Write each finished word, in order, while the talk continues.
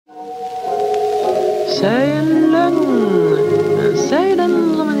Säg en lögn, säg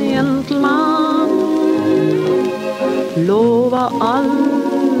den som en gentleman. Lova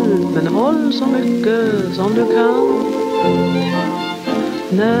allt, men håll så mycket som du kan.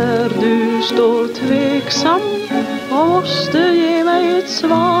 När du står tveksam och måste ge mig ett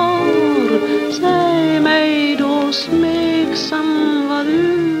svar, säg mig då smeksam vad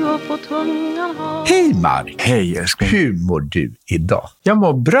du har på tungan har. Hej Mark! Hej älskling. Hur mår du idag? Jag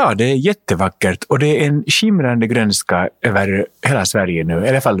mår bra, det är jättevackert och det är en skimrande grönska över hela Sverige nu. I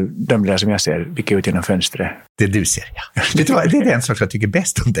alla fall de där som jag ser, vilka är ut genom fönstret. Det du ser, ja. Vet du vad, det är den sak jag tycker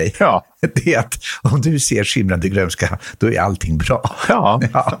bäst om dig. Ja. Det är att om du ser skimrande grönska, då är allting bra. Ja.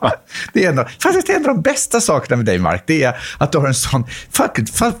 Ja. Det är en av de bästa sakerna med dig, Mark. Det är att du har en sån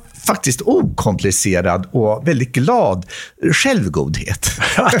faktiskt okomplicerad och väldigt glad självgodhet.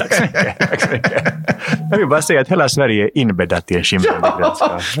 Ja, tack så mycket. Tack så mycket. Jag vill bara säga att hela Sverige är inbäddat i en skimrande grönska.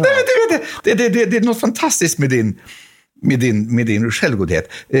 Ja. Nej, men det är något fantastiskt med din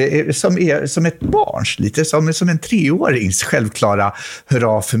självgodhet. Som är som ett barns, lite som en 3-årings självklara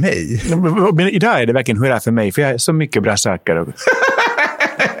hurra för mig. Men idag är det verkligen hurra för mig, för jag har så mycket bra saker.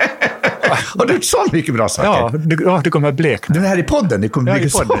 Har du så mycket bra saker? Ja, du kommer att blekna. Den här i podden, det kommer bli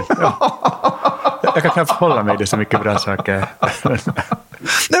så. Ja. Jag kan knappt hålla mig, det är så mycket bra saker.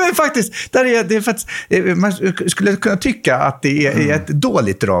 Nej, men faktiskt, man skulle kunna tycka att det är ett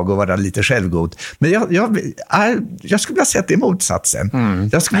dåligt drag att vara lite självgod. Men jag skulle vilja säga att det är motsatsen.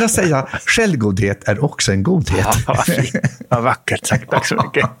 Jag skulle vilja säga att självgodhet är också en godhet. Ja, vackert sagt, tack så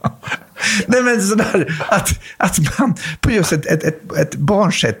mycket. Nej, men sådär att man på just ett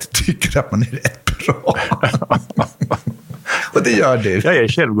barnsätt tycker att man är rätt bra. Och det gör du. Jag är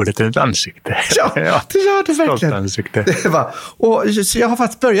självgodhet i ett ansikte. Ja, det gör du verkligen. Ansikte. Och så jag har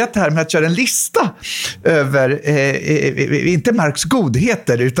faktiskt börjat här med att göra en lista över, inte Marks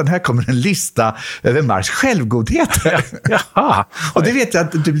godheter, utan här kommer en lista över Marks självgodheter. Jaha. Och det vet jag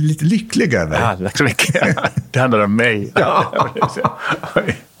att du blir lite lycklig över. Ja, tack så mycket. Det handlar om mig. Ja.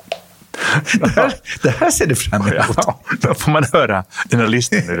 Det här ser du fram emot. Ja, då får man höra den här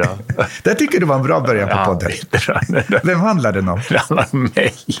listan idag. Det tycker du var en bra början på podden. Vem handlar den om? Det handlar om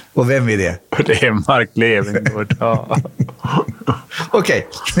mig. Och vem är det? Det är Mark Levengood. Ja. Okej,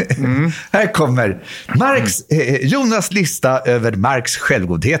 här kommer Jonas lista över Marks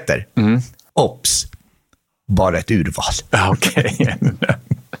självgodheter. Ops, bara ett urval. Ja, okej.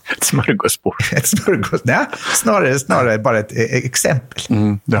 Ett smörgåsbord. Nej, snarare bara ett exempel.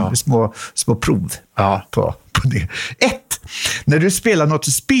 Ja. Små prov på det. 1. När du spelar något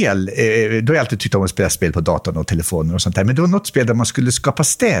spel, då har jag alltid tyckt om att spela spel på datorn och telefonen och sånt där. Men det var något spel där man skulle skapa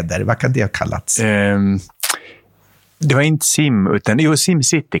städer. Vad kan det ha kallats? Det var inte Sim, utan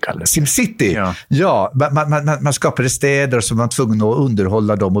SimCity kallades. SimCity? Ja, man skapade städer och så var man tvungen att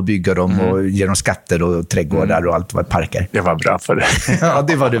underhålla dem och bygga dem och ge dem skatter och trädgårdar och allt vad parker. Det var bra för det. Ja,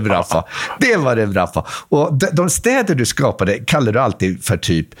 det var det bra för. Och de städer du skapade kallar du alltid för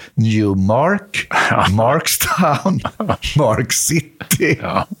typ Newmark, Markstown, Mark City.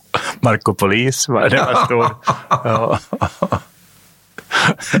 Ja. Markopolis var det var stor. Ja.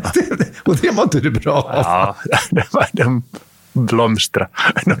 Och det var inte du bra av. Ja, det var de blomstra,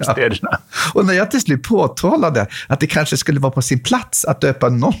 de städerna. Och när jag till slut påtalade att det kanske skulle vara på sin plats att döpa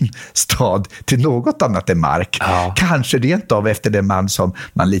någon stad till något annat än Mark, kanske rent av efter den man som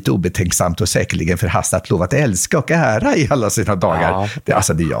man lite obetänksamt och säkerligen förhastat lovat älska och ära i alla sina dagar. Det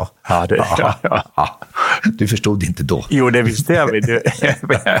är jag. Ja. Du förstod inte då. Jo, det visste jag.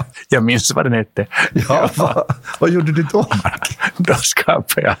 Jag minns vad den hette. Ja, vad gjorde du då, Mark? Då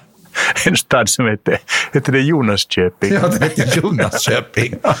skapade jag en stad som hette Jonasköping. Ja, det hette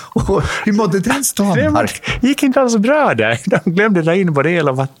Jonasköping. Och hur mådde den staden, Mark? Det gick inte alls bra där. De glömde dra in både el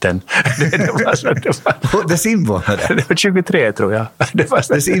och vatten. Och dess invånare? Det var 23, tror jag.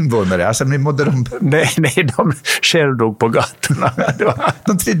 Dess invånare? Alltså, men mådde de... Nej, de självdog på gatorna.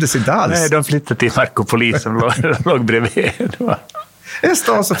 De trivdes inte alls? Nej, de flyttade till Markopolis som låg bredvid. En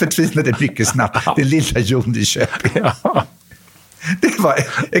stad som förtvinade mycket snabbt. Det lilla Jonasköping. Ja. Det var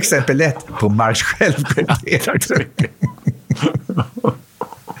exempel 1 på Marks självgodhet. Tack så mycket.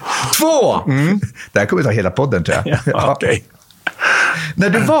 2! Det här kommer ta hela podden, tror jag. Ja, okej. När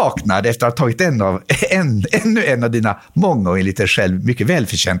du vaknade efter att ha tagit ännu en av dina många och enligt dig själv mycket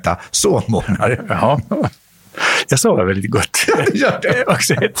välförtjänta sovmorgnar. Ja. Jag sover väldigt gott. Ja, det är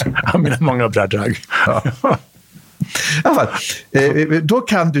också ett av mina många bra drag. Ja. I alla fall, då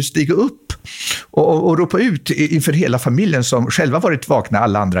kan du stiga upp och ropa ut inför hela familjen som själva varit vakna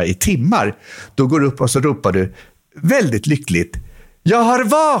alla andra i timmar. Då går du upp och så ropar du väldigt lyckligt: Jag har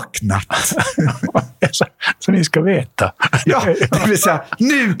vaknat. Så ni ska veta. Ja, det vill säga,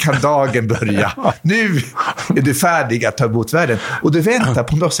 nu kan dagen börja. Nu är du färdig att ta emot världen. Och du väntar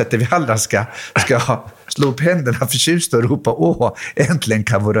på något sätt att vi alla ska slå upp händerna förtjust och ropa, åh, äntligen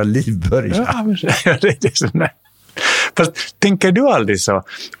kan våra liv börja. Ja, det är så nära. Fast tänker du aldrig så,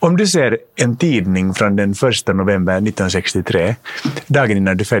 om du ser en tidning från den 1 november 1963, dagen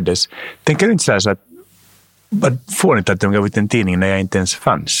innan du föddes, tänker du inte så att vad får inte att de gav ut en tidning när jag inte ens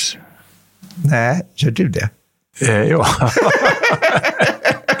fanns? Nej, gör du det? Ja.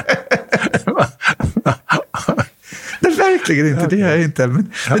 Nej, verkligen inte, det gör jag inte.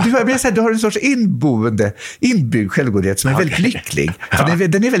 Men du har en sorts inbyggd självgodhet som är väldigt lycklig. För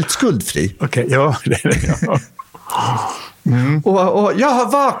den är väldigt skuldfri. Okej, ja. Och jag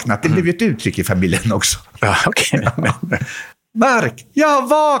har vaknat, det blev ett uttryck i familjen också. Ja, okej. Mark, jag har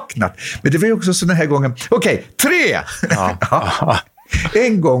vaknat. Men det var ju också så den här gången. Okej, 3! Ja.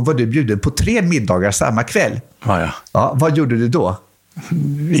 En gång var du bjuden på 3 middagar samma kväll. Ja, vad gjorde du då?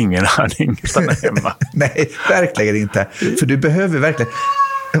 Ingen aning, stanna hemma. Nej, verkligen inte. För du behöver verkligen...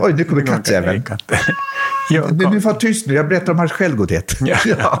 Oj, nu kommer kattjäveln. Nu var tyst nu, jag berättar om hans självgodhet.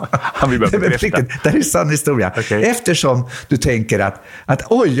 Ja. Han vill bara bekräfta. Det här är sann historia. Okay. Eftersom du tänker att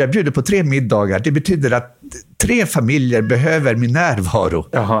oj, jag bjuder på 3 middagar. Det betyder att 3 familjer behöver min närvaro.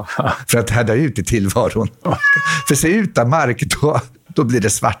 Jaha. För att härda ut i tillvaron. Okay. För sig utan Mark, då blir det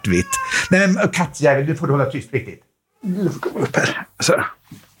svartvitt. Nej, men kattjäveln, du får hålla tyst riktigt. Så.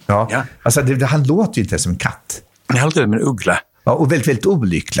 Ja. Alltså han låter ju inte som en katt. Jag låter som en uggla. Ja, och väldigt, väldigt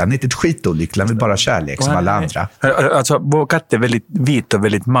olycklig. Han är inte ett skitolycklig, han vill bara kärlek som alla andra. Alltså, vår katt är väldigt vit och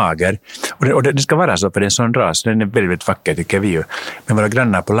väldigt mager. Och det ska vara så, för det är en sån ras. Den är väldigt, väldigt vacker, tycker vi ju. Men våra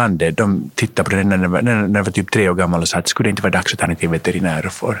grannar på landet, de tittar på den när den var typ 3 år gammal och sa att skulle det inte vara dags att han är till veterinär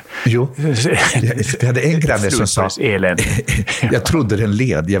och får... Jo, vi hade en granne som sa jag trodde den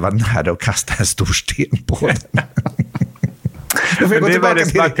led, jag var nära att kasta en stor sten på den. Då får jag gå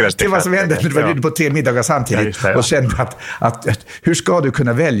tillbaka till vad som hände när du var ute på 3 middagar samtidigt och kände att hur ska du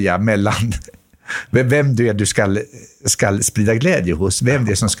kunna välja mellan vem du är du ska sprida glädje hos, vem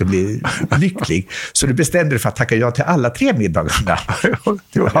det är som ska bli lycklig. Så du bestämde dig för att tacka ja till alla 3 middagarna.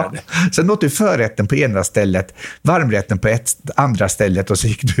 Ja. Sen åt du förrätten på ena stället, varmrätten på ett andra stället och så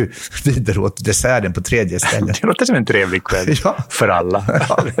gick du vidare åt desserten på 3:e stället. Det låter som en trevlig kväll för alla.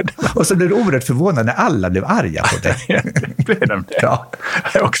 Ja. Och så blev du oerhört förvånad när alla blev arga på dig. Blev de det? Ja.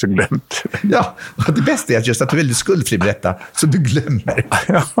 Jag har också glömt. Ja, och det bästa är just att du är väldigt skuldfri med detta, så du glömmer.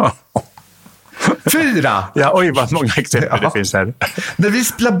 Ja. 4! Ja, oj vad många exempel det finns här. När vi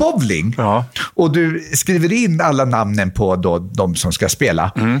spelar bowling och du skriver in alla namnen på de som ska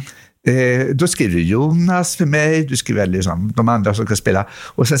spela. Då skriver du Jonas för mig, du skriver liksom de andra som ska spela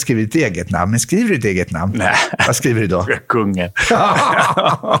och sen skriver du ditt eget namn. Men skriver du ditt eget namn? Nej. Vad skriver du då? Kungen.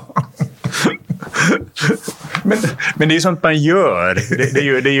 Men det är sånt man gör. Det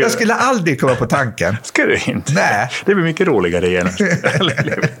gör. Jag skulle aldrig komma på tanken. Ska du inte? Nej. Det blir mycket roligare igen.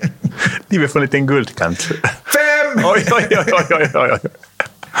 Livet får en liten guldkant. 5! Oj.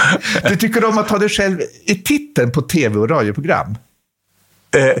 Du tycker om att ta dig själv i titeln på tv- och radioprogram?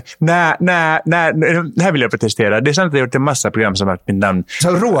 Nej, det här vill jag protestera. Det är sant att jag har gjort en massa program som har haft mitt namn. Så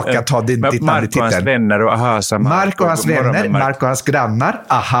råkar ta ditt namn i titeln. Mark och hans vänner och Aha som Mark och hans vänner, Mark och hans grannar,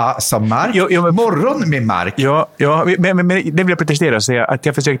 Aha som Mark, Morgon med Mark. Ja, men det vill jag protestera och säga att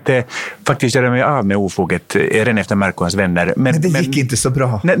jag försökte faktiskt göra mig av med ofoget redan efter Mark och hans vänner. Men det gick inte så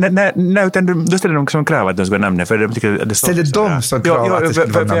bra. Nej, utan då ställde de som krav att de skulle vara namnet. För de tyckte att det ställde de som krav att det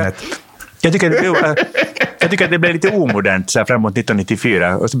skulle vara namnet? Jag tycker att det blev lite omodernt så här, framåt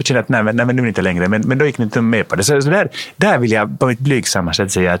 1994 och så kände jag att nej, men nu inte längre, men då gick ni inte med på det. Så där vill jag på mitt blygsamma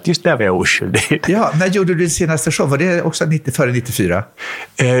sätt säga att just där var jag oskyldig. Ja, när gjorde du din senaste show? Var det också före 94?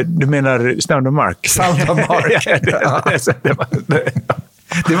 Du menar Sound of Mark? Sound of Mark.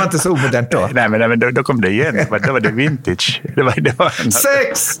 Det var inte så omodernt då. Nej, men då kom det igen. Då var det vintage. Det var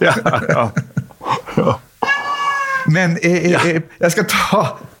 6! Ja. Men jag ska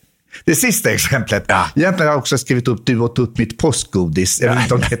ta det sista exemplet. Ja. Egentligen har jag också skrivit upp du åt upp mitt påskgodis. Jag vet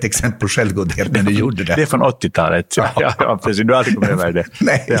inte om det är ett exempel på självgodhet, men du gjorde det. Det är från 80-talet. Ja, precis. Du har alltid kommit över det.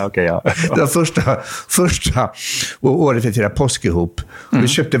 Nej, ja, okay, ja. Det var första året vi firade påsk ihop. Vi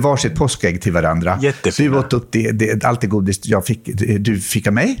köpte varsitt påskägg till varandra. Jättefina. Du åt upp allt det godis du fick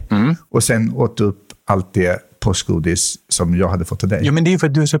av mig. Och sen åt du upp allt det påskgodis som jag hade fått av dig. Ja, men det är ju för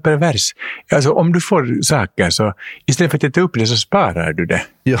att du är så pervers. Alltså, om du får saker så istället för att äta upp det så sparar du det.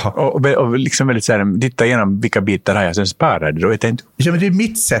 Ja. Och liksom väldigt så här, titta igenom vilka bitar har jag, sen sparar du det. Ja, men det är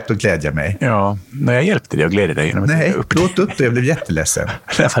mitt sätt att glädja mig. Ja, när jag hjälpte dig att glädja dig genom att äta upp det. Låt upp det, jag blev jätteledsen.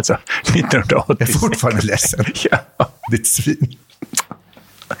 Alltså, 1980. Jag är fortfarande ledsen. Ja. Ditt svin.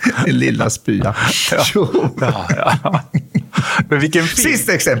 Din lilla spya. Ja. Men vilken fin...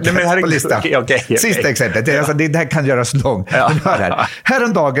 Sista exemplet på listan. Okay. Sista exemplet. Det här kan göras långt. Ja.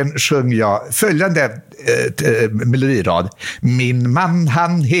 Häromdagen sjöng jag följande melodirad. Min man,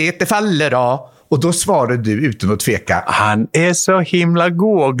 han heter Fallera. Och då svarade du utan att tveka. Han är så himla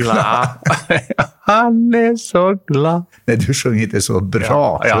god och glad. Han är så glad. Nej, du sjöng inte så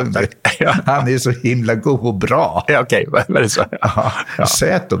bra. Ja. Han är så himla god och bra. Ja, okej. Var det så? Ja.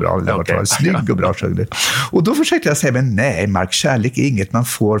 Söt och bra. Okay. Snygg och bra sjöng du. Och då försökte jag säga, men nej, Mark, kärlek är inget man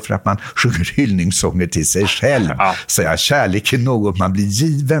får för att man sjunger hyllningssånger till sig själv. Ja. Så jag, kärlek är något man blir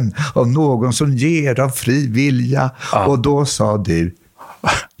given av någon som ger av fri vilja. Ja. Och då sa du,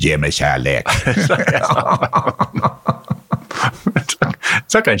 ge mig kärlek.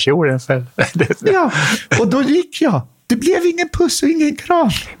 Så kanske orden föll. Ja, och då gick jag. Det blev ingen puss och ingen kram.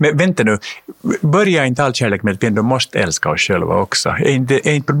 Men vänta nu, börjar inte all kärlek med att vi ändå måste älska oss själva också? Är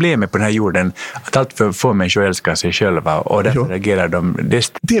inte problemet på den här jorden att allt för få människor älskar sig själva och därför reagerar de...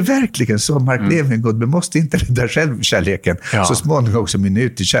 Det är verkligen så, Mark Levengood. Men måste inte den där självkärleken så småningom också mynna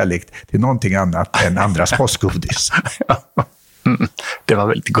ut i kärlek till någonting annat än andras påskgodis? Det var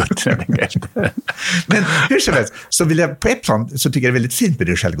väldigt gott. Men hur som helst, så vill jag på ett plan så tycker jag det är väldigt fint med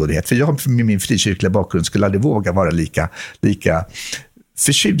din självgodhet. För jag med min frikyrkliga bakgrund skulle aldrig våga vara lika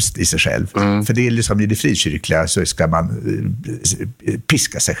förtjust i sig själv. För det är liksom i det frikyrkliga så ska man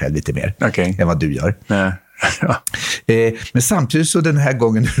piska sig själv lite mer än vad du gör. Nej. Ja. Men samtidigt så den här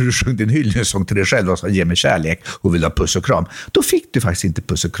gången när du sjöng din hyllningssång till dig själv och sa ge mig kärlek och vill ha puss och kram, då fick du faktiskt inte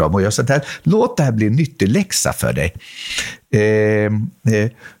puss och kram. Och jag sa här, låt det här bli en nyttig läxa för dig.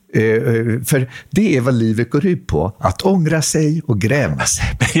 För det är vad livet går ut på, att ångra sig och gräma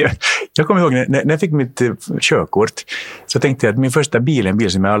sig. Jag kommer ihåg när jag fick mitt körkort så tänkte jag att min första bil är en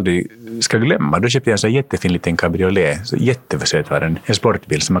bil som jag aldrig ska glömma. Då köpte jag en så jättefin liten cabriolet, så jätteförsöt var den, en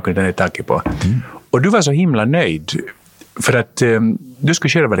sportbil som man kunde ta ner taket på. Och du var så himla nöjd för att du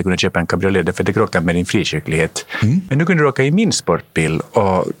skulle själv kunna köpa en cabriolet för att det krockade med din frikyrklighet. Men du kunde råka i min sportbil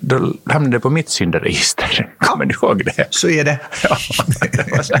och då hamnade det på mitt syndaregister. Kommer du ihåg det? Så är det. Ja.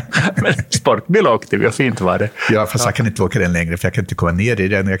 Men sportbil åkte vi och fint var det. Ja, fast jag kan inte åka den längre för jag kan inte komma ner i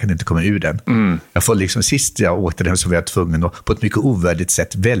den och jag kan inte komma ur den. Jag får liksom, sist jag åkte den så var jag tvungen att på ett mycket ovärdigt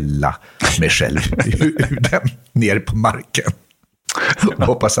sätt välla mig själv ur den ner på marken. Och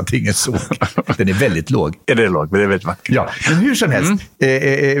hoppas att ingen såg. Den är väldigt låg. Ja, det är låg, men det är väldigt vackert. Ja, men hur som helst.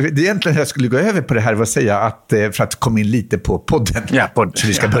 Egentligen jag skulle gå över på det här och säga att för att komma in lite på podden. Ja, podden. Så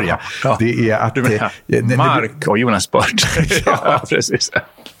vi ska börja. Ja. Det är att... Mark och Jonas Sport. Ja, precis.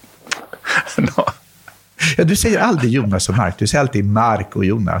 Ja, du säger aldrig Jonas och Mark. Du säger alltid Mark och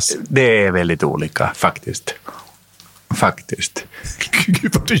Jonas. Det är väldigt olika, faktiskt.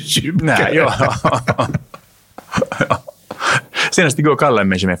 Gud, vad du ljuger. Nej, ja. Senast igår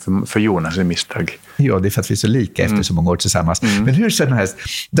kallade jag mig för Jonas i misstag. Ja, det är för att vi är så lika efter så många år tillsammans. Men hur som helst,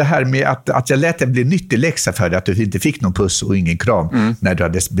 det här med att jag lät det bli nyttig läxa för dig, att du inte fick någon puss och ingen kram när du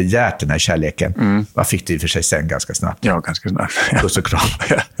hade begärt den här kärleken. Vad fick du i för sig sen ganska snabbt? Ja, ganska snabbt. Puss och kram.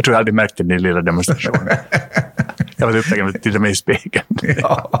 Jag tror jag aldrig märkte den lilla demonstrationen. Jag var upptagen med att titta mig i spegeln.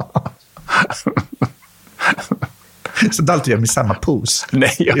 Ja. Så du alltid gör med samma pose.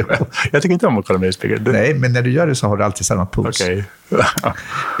 Nej, jag tycker inte om att kolla mig i spegeln. Nej, men när du gör det så har du alltid samma pose.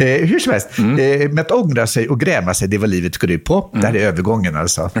 Hur som helst, med att ångra sig och gräma sig, det var livet går ut på. Det här är övergången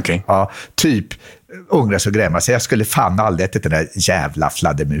alltså. Ja, typ ångra sig och gräma sig. Jag skulle fan aldrig ätit den där jävla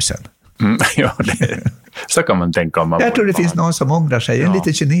fladdermusen. Ja, så kan man tänka om. Jag tror det finns någon som ångrar sig. En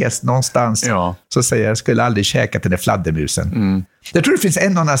liten kines någonstans som säger jag skulle aldrig käka den där fladdermusen. Jag tror det finns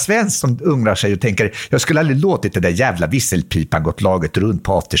en annan svensk som ångrar sig och tänker jag skulle aldrig låtit den där jävla visselpipan gått laget runt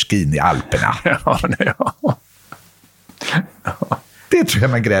på afterskin i Alperna. Det tror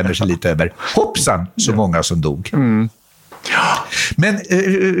jag man grämer sig lite över. Hoppsan, så många som dog. Men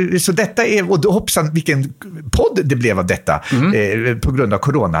så detta är, och hoppsan vilken podd det blev av detta på grund av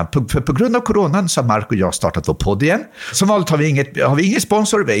corona. På grund av coronan så har Mark och jag startat vår podd igen. Som vanligt har vi ingen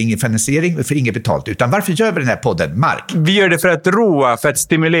sponsor, vi har ingen finansiering, vi får inget betalt. Utan varför gör vi den här podden, Mark? Vi gör det för att roa, för att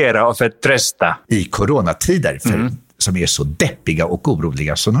stimulera och för att trösta. I coronatider, som är så deppiga och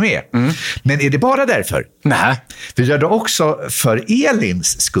oroliga som de är. Men är det bara därför? Nej. Vi gör det också för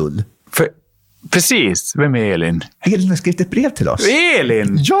Elins skull. Precis, vem är Elin? Elin har skrivit ett brev till oss.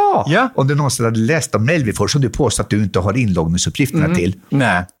 Elin? Ja! Om du någonsin hade läst de mejl vi får som du påstår att du inte har inloggningsuppgifterna till.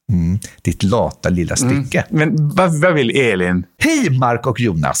 Nej. Ditt lata lilla stycke. Men vad vill Elin? Hej Mark och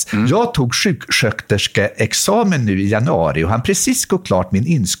Jonas. Jag tog sjuksköterskeexamen nu i januari och han precis gått klart min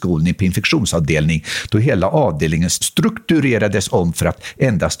inskolning på infektionsavdelning då hela avdelningen strukturerades om för att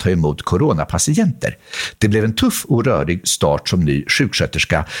endast ta emot coronapatienter. Det blev en tuff och rörig start som ny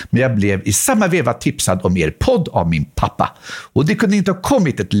sjuksköterska, men jag blev i samma veva tipsad om er podd av min pappa. Och det kunde inte ha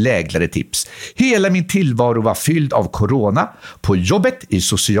kommit ett lägligare tips. Hela min tillvaro var fylld av corona, på jobbet, i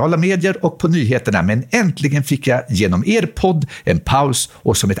sociala medier och på nyheterna, men äntligen fick jag genom er podd en paus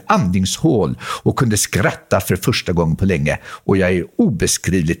och som ett andningshål och kunde skratta för första gången på länge, och jag är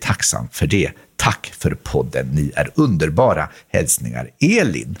obeskrivligt tacksam för det. Tack för podden, ni är underbara. Hälsningar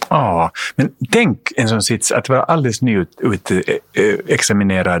Elin. Ja, men tänk en sån sits att vara alldeles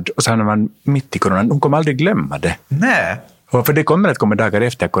nyutexaminerad och så hamnar man mitt i coronan. De kommer aldrig glömma det. Nej. Och för det kommer att komma dagar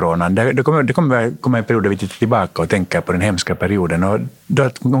efter coronan. Det kommer komma en period där vi tittar tillbaka och tänker på den hemska perioden. Och då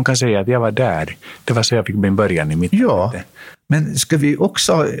de kan säga att jag var där. Det var så jag fick min början i mitt arbete. Men ska vi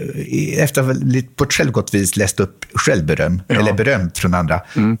också, efter lite på ett självgott vis, läst upp självberöm, eller berömt från andra,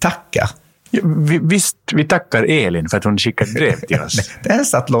 tacka? Vi tackar Elin för att hon skickade brev till oss. Den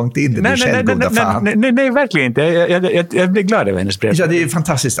satt långt in i den självgoda fan. Nej, verkligen inte. Jag blir glad över hennes brev. Ja, det är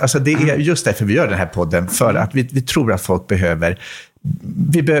fantastiskt. Alltså, det är just därför vi gör den här podden. För att vi tror att folk behöver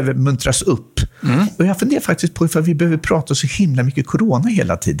muntras upp. Och jag funderar faktiskt på för vi behöver prata så himla mycket corona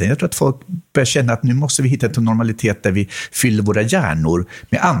hela tiden. Jag tror att folk börjar känna att nu måste vi hitta en normalitet där vi fyller våra hjärnor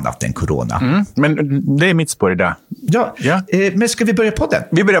med annat än corona. Men det är mitt spår idag. Ja. Men ska vi börja podden?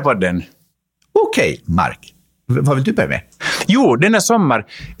 Vi börjar podden. Okej, Mark. Vad vill du börja med? Jo, denna sommar.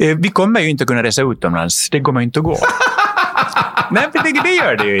 Vi kommer ju inte kunna resa utomlands. Det kommer inte att gå. Nej, det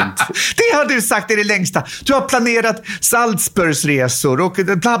gör det ju inte. Det har du sagt i det längsta. Du har planerat Salzburgsresor och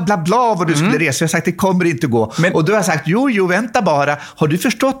bla bla bla vad du skulle resa. Jag har sagt det kommer inte gå. Och du har sagt jo, vänta bara. Har du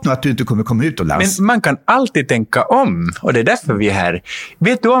förstått nu att du inte kommer komma utomlands? Men man kan alltid tänka om. Och det är därför vi är här.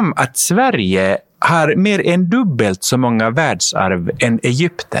 Vet du om att Sverige har mer än dubbelt så många världsarv än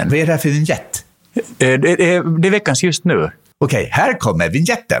Egypten? Vad är det här för vignett? Det är veckans just nu. Okej, här kommer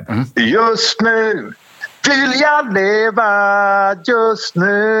vignetten. Just nu vill jag leva, just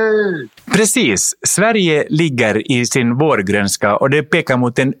nu. Precis. Sverige ligger i sin vårgrönska och det pekar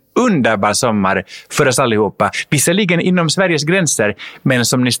mot en underbar sommar för oss allihopa. Visserligen inom Sveriges gränser, men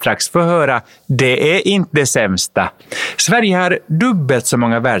som ni strax får höra, det är inte det sämsta. Sverige har dubbelt så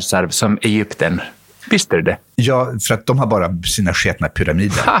många världsarv som Egypten. Visste du det? Ja, för att de har bara sina sketna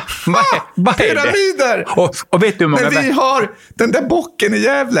pyramider. Vad är pyramider! Det? Och vet du hur många... Men vi har den där bocken i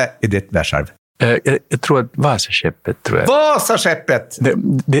Gävle. Är det ett världsarv? Jag tror att Vasaskeppet, tror jag. Vasaskeppet!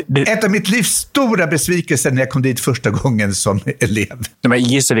 Ett av mitt livs stora besvikelser när jag kom dit första gången som elev. Men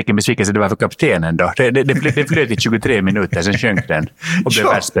gissa vilken besvikelse det var för kaptenen då. Det flöt i 23 minuter, sen sjönk den och blev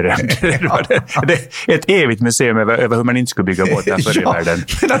världsberömd. Det är ett evigt museum över hur man inte skulle bygga båtar förr i världen.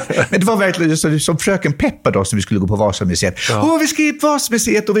 Men det var verkligen som fröken Peppa då som vi skulle gå på Vasamuseet. Vi skrev på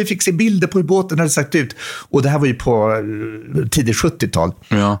Vasamuseet och vi fick se bilder på hur båten hade sagt ut. Och det här var ju på tidigt 70-tal.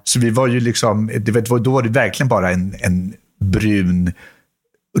 Ja. Så vi var ju liksom... Då var det verkligen bara en brun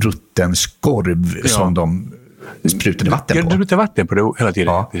rutten skorv som de sprutade vatten på. Ja, de sprutade vatten på det hela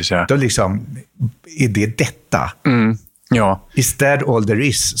tiden. Ja. Då liksom, är det detta? Ja. Is that all there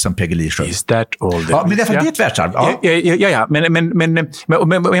is, som Peggy Lee sjöng? Is that all there is? Men det är ett världsarv. Ja.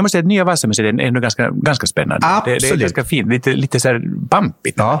 Men jag måste säga att nya Vasamuseet är ändå ganska spännande. Absolut. Det är ganska fint. Lite så här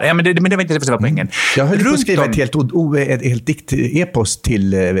bampigt. Ja. Men det var inte det som var poängen. Jag höll på att skriva ett helt dikt-epos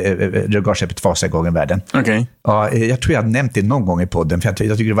till regarskeppet Vasa en gång i världen. Okej. Ja, jag tror jag hade nämnt det någon gång i podden. För jag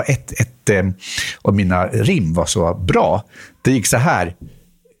tycker det var ett av mina rim var så bra. Det gick så här.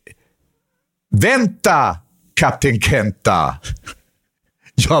 Vänta! Kapten Kenta.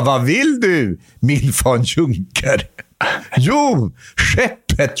 Ja, vad vill du, min von Junker? Jo,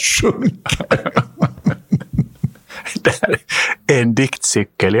 skeppet sjunker. Det här är en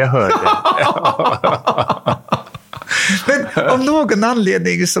diktcykel, jag hörde. Men av någon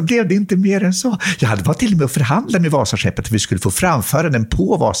anledning så blev det inte mer än så. Jag hade varit till och med att förhandla med Vasaskeppet att vi skulle få framföra den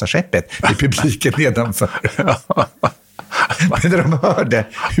på Vasaskeppet i publiken nedanför. Men när de hörde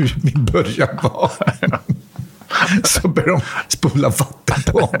hur min början var så började de spola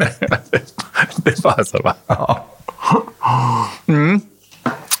vatten på mig. Det var så, va? Ja.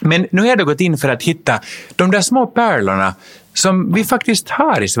 Men nu har jag gått in för att hitta de där små pärlorna som vi faktiskt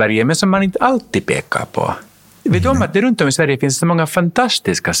har i Sverige men som man inte alltid pekar på. Vet du om att det runt om i Sverige finns så många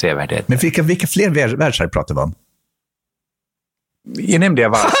fantastiska sevärdheter? Men vilka fler världsarv pratar vi om? Jag nämnde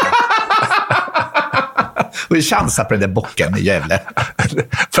Vasa. Och chansa på den där bocken i Gävle.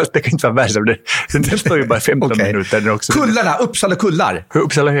 Fast det kan inte vara värre. Det står ju bara 15 minuter. Också. Kullarna, Uppsala kullar.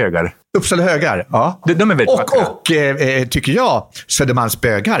 Uppsala högar. Uppsala högar, ja. De är väldigt vackra. Och tycker jag, Södermalms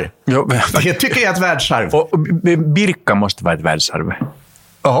bögar. Jo, det tycker jag är ett världsarv. Och Birka måste vara ett världsarv.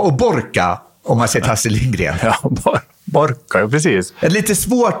 Ja, och Borka, om man ser Hasse Lindgren. Ja, Borka, ja, precis. Det är lite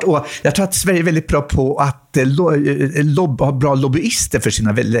svårt, och jag tror att Sverige är väldigt bra på att ha bra lobbyister för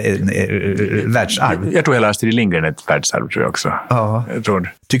sina världsarv. Jag tror hela Astrid Lindgren är ett världsarv, tror jag också. Ja. Jag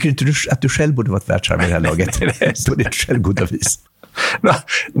tror. Tycker inte du att du själv borde vara ett världsarv i det här laget? På ditt självgoda vis.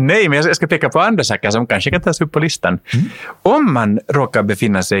 Nej, men jag ska peka på andra saker som kanske kan tas upp på listan. Om man råkar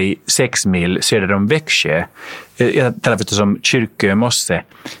befinna sig 6 mil söder om Växjö, jag talar förstås om Kyrkö-Mosse.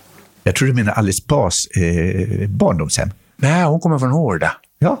 Jag tror du menar Alice Bas barndomshem. Nej, hon kommer från Hårda.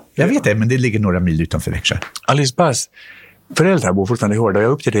 Ja, jag vet det, men det ligger några mil utanför Växjö. Alice Bas föräldrar bor fortfarande i Hårda.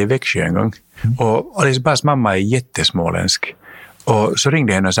 Jag upptäckte det i Växjö en gång. Och Alice Bas mamma är jättesmåländsk. Och så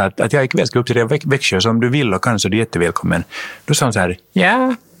ringde jag henne och sa att jag ikväll ska upp till det Växjö, så om du vill och kan så är du jättevälkommen. Då sa hon så här: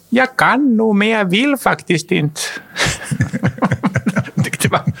 ja, jag kan nog, men jag vill faktiskt inte.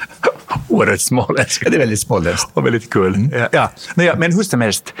 Det var oerhört småländskt. Ja, det är väldigt småländskt. Och väldigt kul. Ja. Men hur som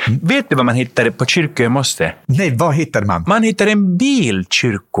helst, vet du vad man hittade på Kyrkö-Mosse? Nej, vad hittade man? Man hittade en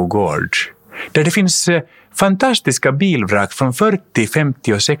bilkyrkogård där det finns fantastiska bilvrak från 40-,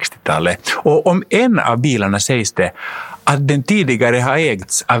 50- och 60-talet. Och om en av bilarna sägs det att den tidigare har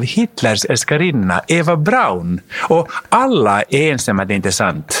ägts av Hitlers älskarinna Eva Braun. Och alla är ensamma, det är inte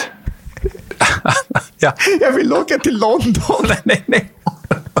sant. Ja. Jag vill åka till London. Nej.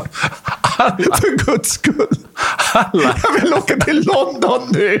 För Guds skull. Jag vill åka till London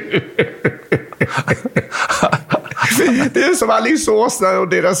nu. Det är som Alingsås och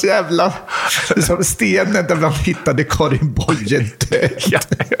deras jävla som stenen där man hittade Karin Boyen död. Ja.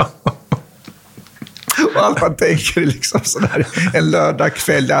 Och allt man tänker är liksom sådär en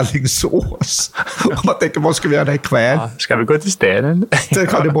lördagkväll i Alingsås. Och man tänker, vad ska vi göra ikväll? Ja, ska vi gå till stenen?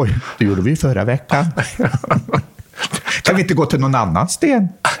 Karin Boyen, det gjorde vi förra veckan. Kan vi inte gå till någon annan sten?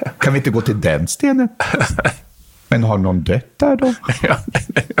 Kan vi inte gå till den stenen? Men har någon dött där då? Ja.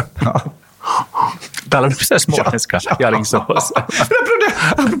 Talar du så här småländska i Alingsås?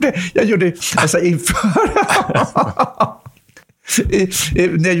 Jag gjorde alltså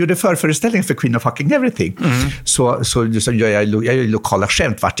när jag gjorde förföreställningen för Queen of Fucking Everything så gör jag lokala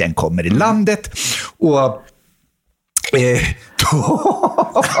skämt vart jag än kommer i landet. Och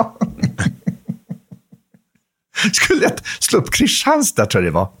då skulle jag slå upp Kristianstad, tror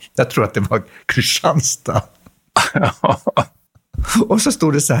jag det var. Jag tror att det var Kristianstad. Och så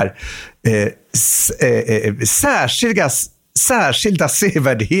stod det så här: särskilda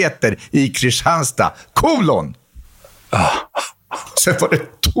sevärdheter i Kristianstad, : Sen var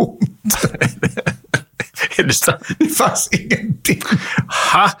det tomt. Är det sant? Det fanns ingenting.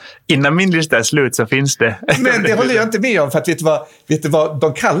 Innan min lista är slut så finns det. Men det håller jag inte med om, för att vet du vad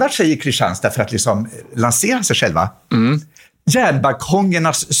de kallar sig i Kristianstad för att liksom lansera sig själva?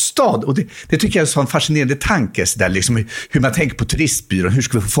 Järnbalkongernas stad. Och det tycker jag är en sån fascinerande tanke, så där, liksom, hur man tänker på turistbyrån. Hur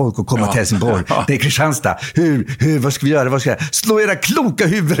ska vi få folk att komma till Helsingborg? Det är Kristianstad. Vad ska vi göra? Slå era kloka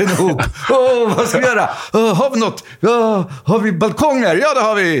huvuden ihop. Vad ska vi göra? Har vi något? Har vi balkonger? Ja, det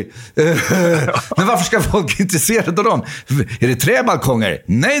har vi. Men varför ska folk intresserade av dem? Är det träbalkonger?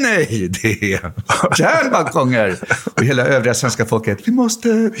 Nej, det är järnbalkonger. Och hela övriga svenska folket, vi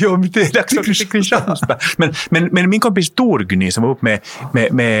måste... Ja, men det är dags till Kristianstad. Men min kompis Torgny som var upp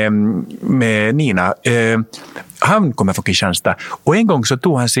med Nina, han kommer från Kristianstad, och en gång så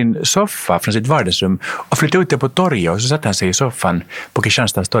tog han sin soffa från sitt vardagsrum och flyttade ut det på torget, och så satte han sig i soffan på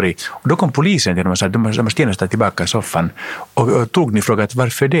Kristianstads torg, och då kom polisen till dem och sa att de måste gärna ta tillbaka soffan, och Torgny frågade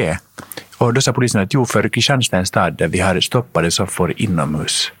varför det, och då sa polisen att för Kristianstad är en stad där vi har stoppade soffor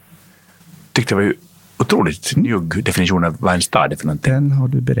inomhus. Tyckte det var ju otroligt njugg definition av vad en stad är för någonting. Den har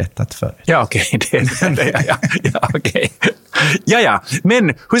du berättat för. Ja, okej. Ja, okej. Ja.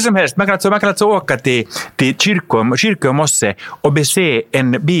 Men hur som helst, man kan alltså åka till Kyrkö-Mosse och bese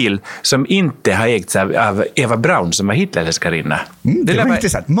en bil som inte har ägts av Eva Braun, som var Hitlerälskarinna. Det var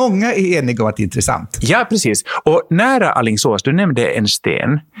intressant. Många är eniga om att det är intressant. Ja, precis. Och nära Alingsås, du nämnde en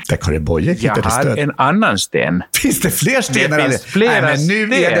sten. Där Karin Boyen hittade stöd. Jag har en annan sten. Finns det fler stenar? Det finns flera. Nej, men nu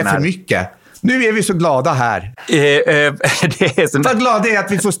är det för mycket. Nu är vi så glada här. Vad glada är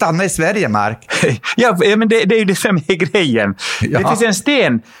att vi får stanna i Sverige, Mark. Ja, men det är ju det som är grejen. Ja. Det finns en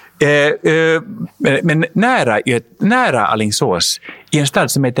sten men nära Alingsås, i en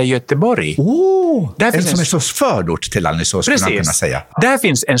stad som heter Göteborg. Där finns som är så förort till Alingsås, skulle man kunna säga. Där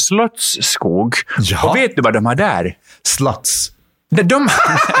finns en slottsskog. Ja. Och vet du vad de har där? Slotts. Nej.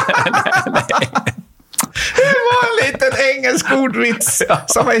 Det var en liten engelsk ordvits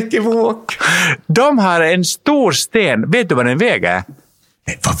som var ekivok. De har en stor sten. Vet du vad den väger?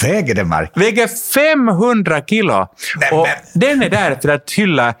 Vad väger den, Mark? Väger 500 kilo. Och den är där för att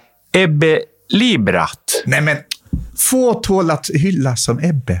hylla Ebbe Liberath. Nej, men få tål att hylla som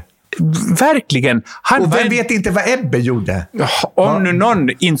Ebbe. Verkligen. Och vem vet inte vad Ebbe gjorde? Om nu någon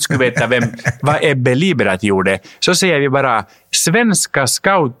inte skulle veta vad Ebbe Liberath gjorde, så säger vi bara svenska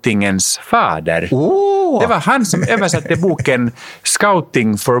scoutingens fader. Det var han som översatte boken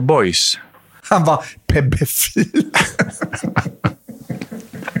Scouting for Boys. Han var pedofil.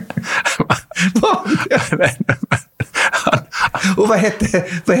 Och vad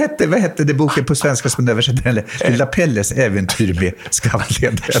hette det boken på svenska som översatte? Lilla Pelles äventyr med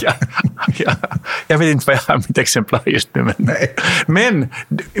scoutledare. Ja. Jag vet inte vad jag har mitt exemplar just nu. Men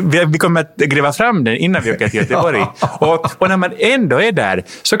vi kommer att gräva fram den innan vi åker till Göteborg. Och när man ändå är där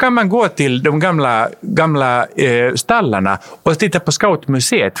så kan man gå till de gamla stallarna och titta på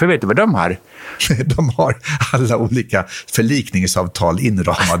Scoutmuseet. För vet du vad de har? De har alla olika förlikningsavtal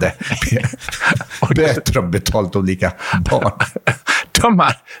inramade. Böter om betalt olika barn. De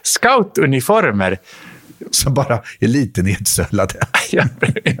har scoutuniformer som bara är lite nedsölade.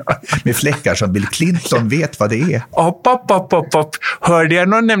 Med fläckar som Bill Clinton vet vad det är. Hopp. Hörde jag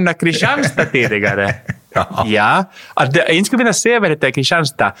någon nämna Kristianstad tidigare? Ja. Att jag inte skulle vilja se vad det är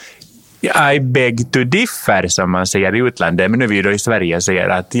Kristianstad. I beg to differ, som man säger i utlandet. Men nu är vi då i Sverige och säger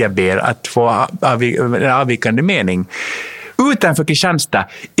att jag ber att få en avvikande mening. Utanför Kristianstad,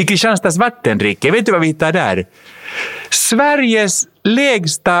 i Kristianstads vattenrike, vet du vad vi hittar där? Sveriges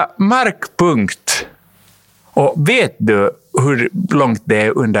lägsta markpunkt. Och vet du hur långt det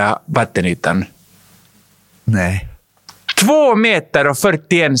är under vattenytan? Nej. 2 meter och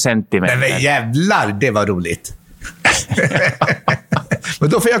 41 centimeter. Men jävlar, det var roligt. Men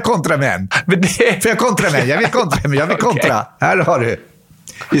då får jag kontra med en. Jag vill kontra. Här har du.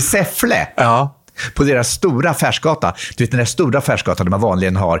 I Säffle. Ja. På deras stora affärsgata. Du vet den där stora affärsgatan där man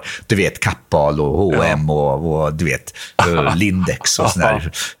vanligen har, du vet, Kappahl och H&M och du vet, Lindex och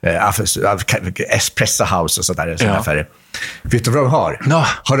sådär. Espresso House och sådär. Affärer. Vet du vad de har? No.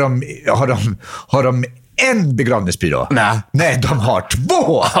 Har de en begravningsbyrå? Nej, de har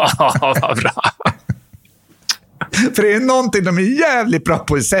 2! Vad bra. För det är någonting de är jävligt bra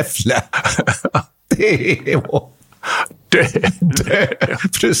på i Säffle. Det är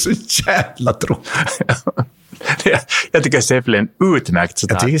för det är så jävla tråkigt. Jag tycker Säffle är en utmärkt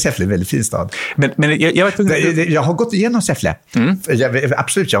stad. Jag tycker Säffle är en väldigt fin stad. Men jag har gått igenom Säffle.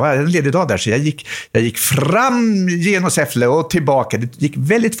 Absolut, jag var en ledig dag där, så jag gick fram genom Säffle och tillbaka. Det gick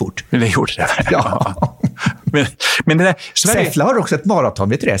väldigt fort. Men det gjorde det. Ja. Men det där, Säffle har också ett maraton,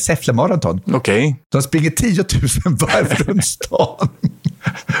 vet du det? Säffle-maraton. Okej. De springer 10 000 varv runt stan.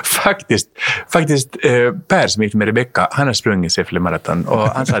 Faktiskt Per som gick med Rebecka, han har sprungit Säffle-maraton och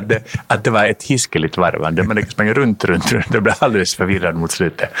han sa att det var ett hiskeligt varvande. Man sprang runt. Det blev alldeles förvirrad mot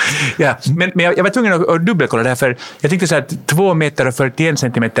slutet. Ja, men jag var tvungen att dubbelkolla det här, för jag tänkte så att 2 meter och 41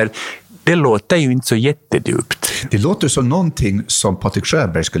 centimeter, det låter ju inte så jättedjupt. Det låter som någonting som Patrik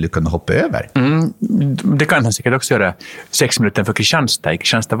Sjöberg skulle kunna hoppa över. Det kan han säkert också göra. 6 minuter för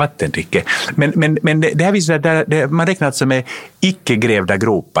Kristianstad vattenrike. Men det här visar att man räknar som är icke-grävda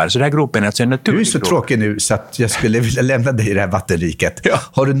gropar. Så det här gropen är alltså en naturlig grop. Du är så tråkig nu så att jag skulle vilja lämna dig i det här vattenriket. Ja.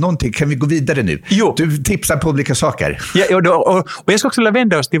 Har du någonting? Kan vi gå vidare nu? Jo. Du tipsar på olika saker. Ja, och jag ska också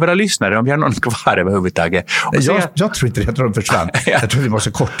vända oss till våra lyssnare om vi har någon kvar överhuvudtaget. Jag tror inte det. Jag tror de försvann. Jag tror vi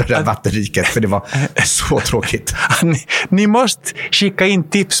måste korta det här vattenriket, för det var så tråkigt. Ni måste skicka in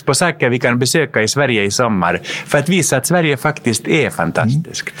tips på saker vi kan besöka i Sverige i sommar för att visa att Sverige faktiskt är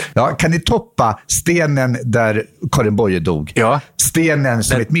fantastiskt. Ja, kan ni toppa stenen där Karin Boye dog? Ja. Stenen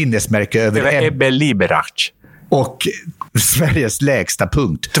som ett minnesmärke över Ebbe Liberath. Och Sveriges lägsta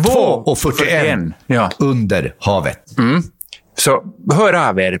punkt. 2,41 under havet. Så hör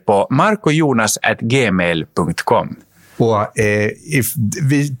av er på markojonas@gmail.com. Och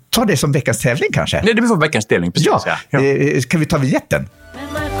vi tar det som veckans tävling kanske? Nej, det blir för veckans tävling, precis. Ja. Kan vi ta vignetten?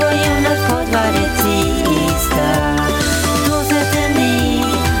 Marco Jonas podd varje tisdag. Då sätter ni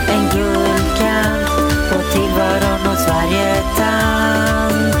en guldkant på tillvaron hos varje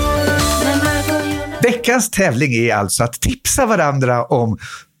tant. Veckans tävling är alltså att tipsa varandra om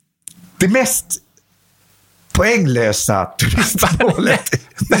det mest poänglösa turistmålet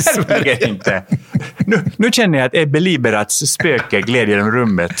i Sverige. Inte. Nu känner jag att Ebbe Liberaths spöke glädjer om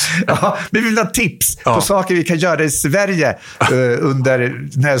rummet. Ja, vi vill ha tips på saker vi kan göra i Sverige under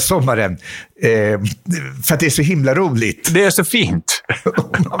den här sommaren. För att det är så himla roligt. Det är så fint.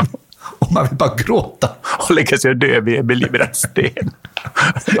 Och man vill bara gråta. Och lägga sig och dö vid en belimrad sten.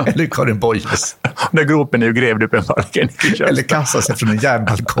 Eller Karin Boyes. Den gropen är ju grävd uppenbarligen i Kristianstad. Eller kasta sig från en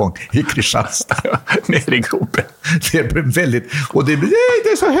järnbalkong i Kristianstad. Ner i gropen. Det är väldigt... Och det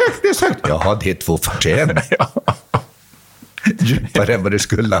är så högt, det är så högt. Ja, det är 2,41. Djupare än vad det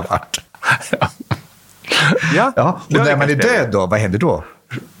skulle ha varit. Ja, och när man är död då, vad händer då?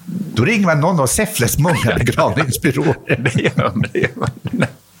 Då ringer man någon av Säffles många begravningsbyråer. Det gör man.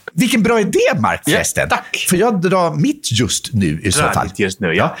 Vilken bra idé, Mark, förresten. Tack. För jag drar mitt just nu i så fall. Just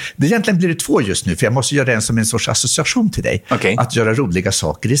nu, ja. Egentligen blir det 2 just nu, för jag måste göra en som en sorts association till dig. Okay. Att göra roliga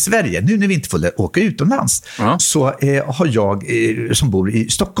saker i Sverige. Nu när vi inte får åka utomlands så har jag som bor i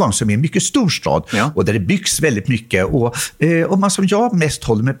Stockholm, som är en mycket stor stad och där det byggs väldigt mycket. Och om man som jag mest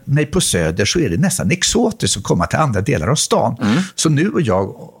håller med mig på Söder så är det nästan exotiskt att komma till andra delar av stan. Så nu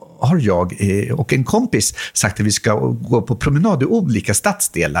har jag och en kompis sagt att vi ska gå på promenad i olika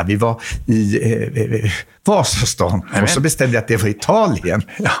stadsdelar. Vi var i Vasastan och så bestämde jag att det var Italien.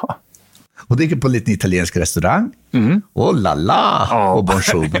 Ja. Och det gick på en liten italiensk restaurang. Oh la la, och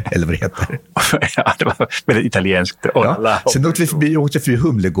bonjour, eller vad det heter. Ja, det var väldigt italienskt. Sen åkte vi förbi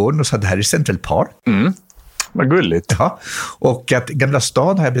Humlegården och sa att det här är Central Park. Vad gulligt. Ja. Och att Gamla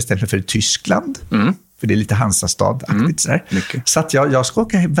stan har jag bestämt mig för Tyskland. För det är lite Hansastad-aktigt. Så att jag ska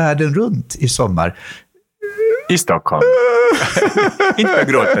åka världen runt i sommar. I Stockholm. Inte för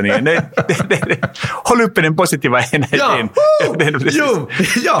gråten igen. Håll uppe den positiva energin.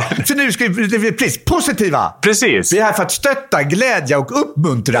 Ja, för nu ska vi bli positiva. Precis. Vi är här för att stötta, glädja och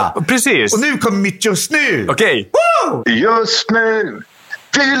uppmuntra. Precis. Och nu kommer mitt just nu. Okej. Just nu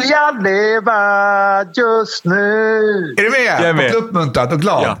vill jag leva, just nu. Är du med? Jag är med. Och uppmuntrad och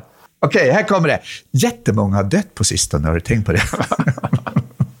glad. Ja. Okej, här kommer det. Jättemånga har dött på sistone, har du tänkt på det?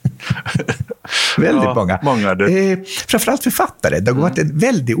 Väldigt många. Framförallt författare. Det har gått en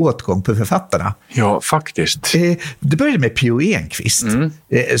väldig åtgång på författarna. Ja, faktiskt. Det började med P.O. Enquist,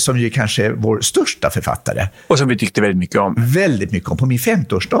 som ju kanske är vår största författare. Och som vi tyckte väldigt mycket om. Väldigt mycket om. På min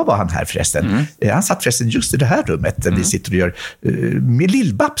 50-årsdag var han här förresten. Han satt förresten just i det här rummet där vi sitter och gör. Med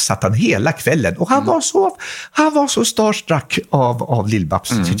Lill-Babs satt han hela kvällen. Och han var så starstruck av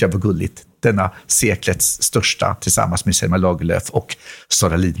Lill-Babs. Tyckte jag var gulligt. Denna seklets största, tillsammans med Selma Lagerlöf och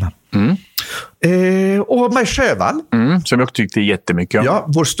Sara Lidman. Och Maj Sjöwall. Som jag tyckte jättemycket om. Ja,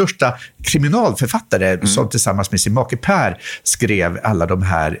 vår största kriminalförfattare som tillsammans med sin make Per skrev alla de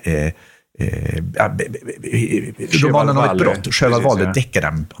här romanen om ett brott. Sjöwall valde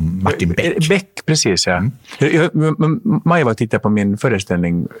deckaren om Martin Beck. Beck, precis, ja. Maja var och tittade på min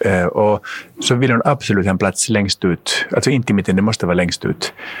föreställning och så ville hon absolut ha en plats längst ut. Alltså inte i mitten, det måste vara längst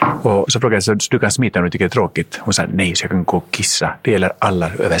ut. Och så frågade jag, så du kan smita om du tycker det är tråkigt. Hon sa, nej, så jag kan gå och kissa. Det gäller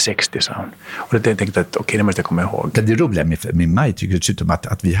alla över 60, sa hon. Och då tänkte jag att okej, det måste jag komma ihåg. Det är roliga med Maj tycker jag dessutom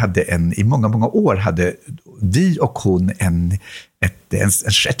att vi hade i många år hade vi och hon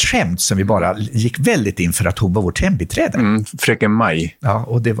ett skämt som vi bara gick väldigt in för att hon var vårt hembiträde. Fröken Maj. Ja,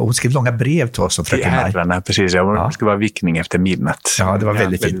 och hon skrev långa brev till oss om Fröken Maj. Herrarna, precis. Det skulle vara vickning efter midnatt. Ja, det var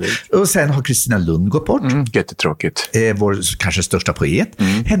väldigt fint. Och sen har Kristina Lund gått bort. Jättetråkigt. Vår kanske största poet.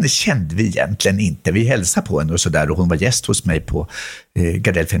 Henne kände vi egentligen inte. Vi hälsade på henne och sådär. Och hon var gäst hos mig på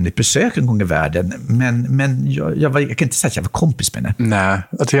Gardell för hemligt besök en gång i världen. Men jag kan inte säga att jag var kompis med henne. Nej,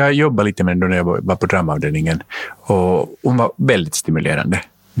 alltså jag jobbade lite med henne när jag var på dramavdelningen. Och hon var väldigt stimulerande.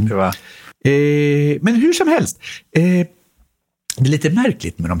 Det var... Men hur som helst, det är lite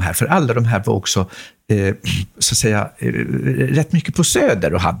märkligt med de här, för alla de här var också så att säga rätt mycket på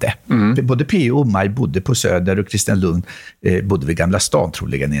Söder och hade. Både P.O. och Maj bodde på Söder och Christian Lund bodde vid Gamla stan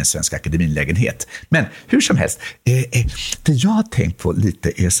troligen i en Svenska Akademinlägenhet. Men hur som helst, det jag har tänkt på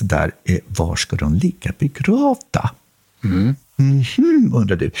lite är sådär, var ska de ligga begravda?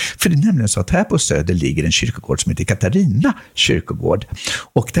 Undrar du. För det är nämligen så att här på Söder ligger en kyrkogård som heter Katarina kyrkogård.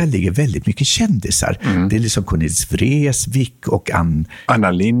 Och där ligger väldigt mycket kändisar. Det är liksom Cornelis Vreeswijk och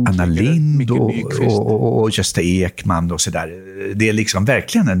Anna Lind och Gösta Ekman och sådär. Det är liksom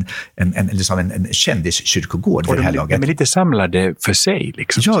verkligen en kändiskyrkogård för det här laget. De är lite samlade för sig.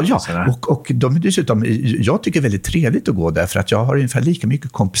 Liksom, ja. Och de är dessutom, jag tycker väldigt trevligt att gå där för att jag har ungefär lika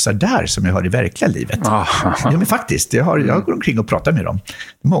mycket kompisar där som jag har i verkliga livet. Ja, men faktiskt, jag går omkring och pratar med dem.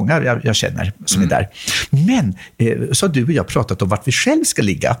 Många jag känner som är där. Men så har du och jag pratat om vart vi själv ska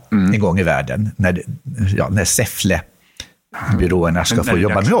ligga en gång i världen när Säffle byråerna ska få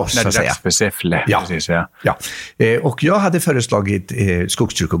jobba med oss, så att säga. För Säffle. Ja. Precis, ja. Och jag hade föreslagit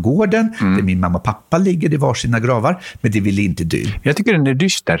Skogskyrkogården, där min mamma och pappa ligger i varsina gravar, men det ville inte du. Jag tycker den är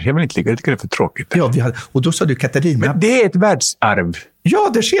dyster. Jag vill inte ligga, jag tycker det är för tråkigt. Ja, och då sa du Katarina. Men det är ett världsarv.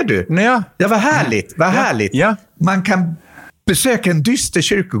 Ja, det ser du. Ja. Ja, vad härligt. Ja. Man kan Besök en dyster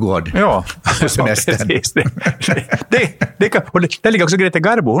kyrkogård på semestern. Där ligger också Greta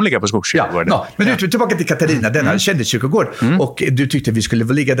Garbo, hon ligger på Skogskyrkogården. Men nu tillbaka till Katarina, denna kändiskyrkogård. Och du tyckte vi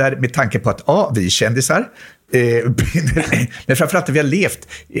skulle ligga där med tanke på att vi är kändisar. Men framförallt att vi har levt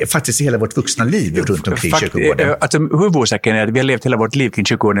faktiskt hela vårt vuxna liv runt omkring kyrkogården. Alltså, huvudorsaken är att vi har levt hela vårt liv kring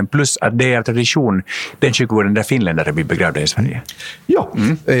kyrkogården, plus att det är av tradition den kyrkogården där finländare blir begravda i Sverige. Ja,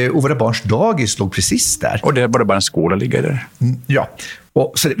 och våra barns dagis låg precis där. Och det är bara en skola ligger där. Ja.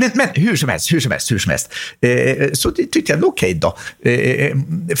 Och så, men hur som helst. Så det tyckte jag var okej då.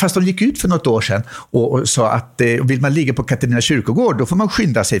 Fast de gick ut för något år sedan och sa att vill man ligga på Katarina kyrkogård då får man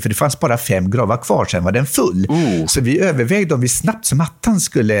skynda sig, för det fanns bara 5 gravar kvar, sen var den full. Så vi övervägde om vi snabbt som attan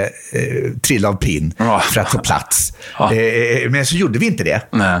skulle trilla av pinn för att få plats. Men så gjorde vi inte det.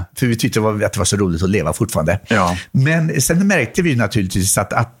 Nej. För vi tyckte att det var så roligt att leva fortfarande. Ja. Men sen märkte vi naturligtvis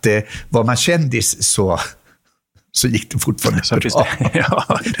att var man kändis så gick det fortfarande så bra.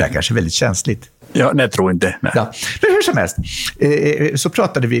 Det är kanske väldigt känsligt. Ja, nej, jag tror inte. Nej. Ja. Men hur som helst så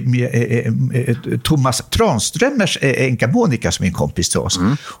pratade vi med Thomas Tranströmers änka Monica som är en kompis till oss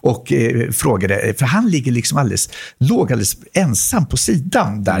och frågade, för han ligger liksom låg alldeles ensam på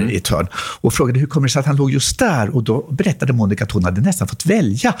sidan där i ett hörn och frågade hur kommer det sig att han låg just där, och då berättade Monica att hon hade nästan fått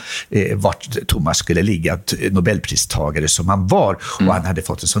välja vart Thomas skulle ligga, Nobelpristagare som han var, och han hade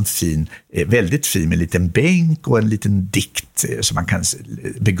fått en sån fin, väldigt fin med en liten bänk och en liten dikt som man kan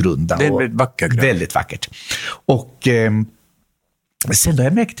begrunda. Det är vackert. Väldigt vackert. Och sen då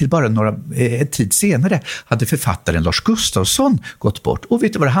jag märkte till bara en tid senare hade författaren Lars Gustafsson gått bort. Och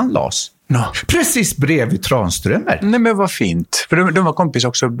vet du var han las? No. Precis bredvid Tranströmer. Nej, men vad fint. För de var kompis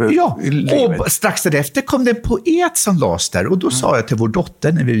också. Ja, och strax därefter kom det en poet som las där. Och då sa jag till vår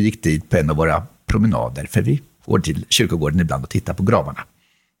dotter när vi gick dit på en av våra promenader, för vi går till kyrkogården ibland och tittar på gravarna.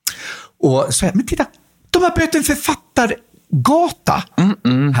 Och så men titta, de har börjat en författargata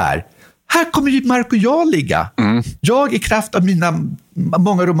här. Här kommer ju Mark och jag ligga. Jag i kraft av mina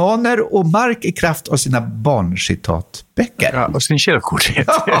många romaner och Mark i kraft av sina barncitatböcker. Ja, och sin källkorthet.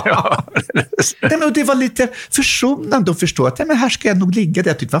 Nej, men det var lite försonande att förstå att men här ska jag nog ligga.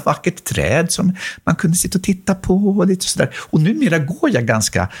 Jag tyckte det var vackert träd som man kunde sitta och titta på och lite sådär. Och numera går jag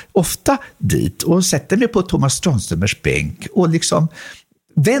ganska ofta dit och sätter mig på Thomas Tranströmers bänk och liksom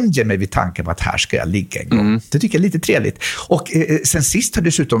vänjer mig vid tanken på att här ska jag ligga en gång. Det tycker jag är lite trevligt. Och sen sist har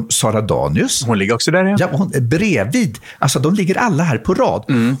dessutom Sara Danius. Hon ligger också där. Ja, hon är bredvid. Alltså de ligger alla här på rad.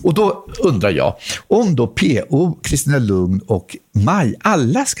 Och då undrar jag, om då P.O., Kristina Lugn och Maj,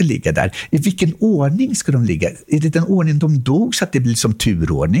 alla ska ligga där. I vilken ordning ska de ligga? Är det den ordning de dog så att det blir som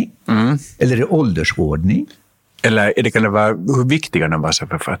turordning? Eller är det åldersordning? Eller kan det vara hur viktiga de var som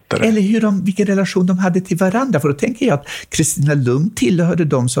författare? Eller vilken relation de hade till varandra. För då tänker jag att Kristina Lugn tillhörde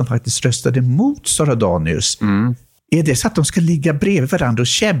de som faktiskt röstade mot Sara Danius. Är det så att de ska ligga bredvid varandra och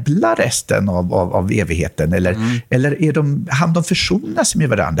käbbla resten av evigheten? Eller är de försona sig med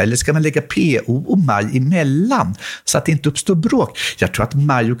varandra? Eller ska man lägga P.O. och Maj emellan så att det inte uppstår bråk? Jag tror att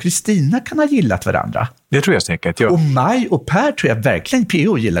Maj och Kristina kan ha gillat varandra. Det tror jag säkert, ja. Och Maj och Per tror jag verkligen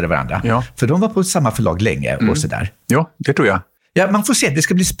P.O. gillade varandra. Ja. För de var på samma förlag länge och sådär. Ja, det tror jag. Ja, man får se. Det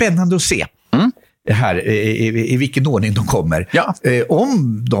ska bli spännande att se. Här, i vilken ordning de kommer. Ja.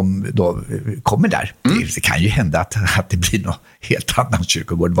 Om de då kommer där. Det kan ju hända att det blir något helt annan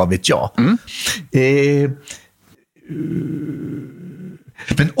kyrkogård, vad vet jag.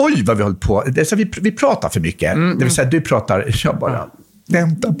 Men oj vad vi håller på. Så vi pratar för mycket. Det vill säga du pratar, jag bara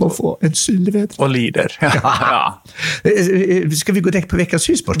väntar på att få en sylved. Och lider. Ja. Ska vi gå direkt på veckans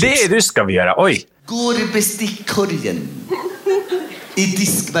husmorstips? Det ska vi göra, oj. Går i bestickkorgen, i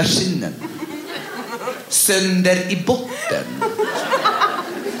diskmaskinen, sönder i botten.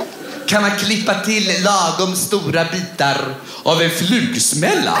 Kan man klippa till lagom stora bitar av en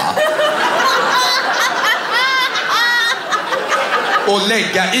flugsmälla och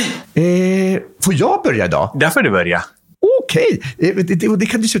lägga i. Får jag börja idag? Där får du börja. Okej, det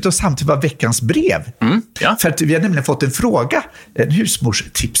kan dessutom samtidigt vara veckans brev. Ja. För att vi har nämligen fått en fråga, en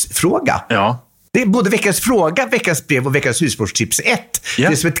husmorstipsfråga. Ja. Det är både veckans fråga, veckans brev och veckans husmorstips 1. Ja.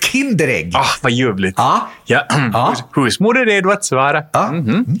 Det är som ett kinderägg. Vad ljuvligt. Ja. Husmor är redo att svara.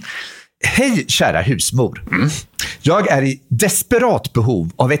 Hej kära husmor. Jag är i desperat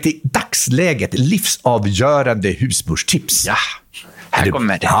behov av ett i dagsläget livsavgörande husmorstips. Ja. Här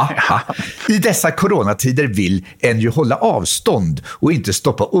kommer det. I dessa coronatider vill en ju hålla avstånd och inte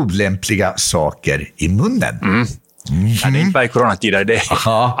stoppa olämpliga saker i munnen. Ja, det är inte bara i coronatider, det är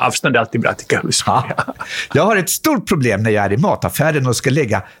avstånd är alltid bra tycker jag. Ja. Jag har ett stort problem när jag är i mataffären och ska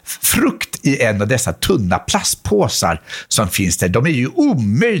lägga frukt i en av dessa tunna plastpåsar som finns där. De är ju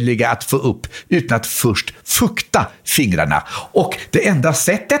omöjliga att få upp utan att först fukta fingrarna. Och det enda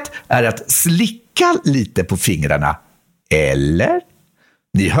sättet är att slicka lite på fingrarna. Eller?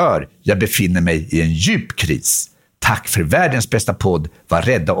 Ni hör, jag befinner mig i en djup kris. Tack för världens bästa podd. Var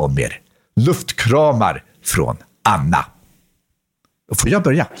rädda om er. Luftkramar från Anna. Får jag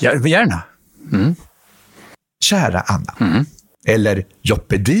börja? Ja, gärna. Mm. Kära Anna. Eller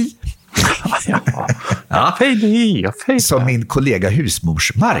Joppedi. Som min kollega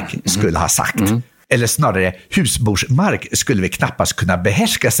Husmorsmark skulle ha sagt. Eller snarare, Husmorsmark skulle vi knappast kunna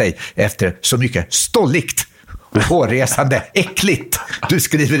behärska sig efter så mycket stolligt och hårresande äckligt du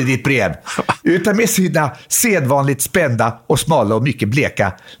skriver i ditt brev. Utan med sina sedvanligt spända och smala och mycket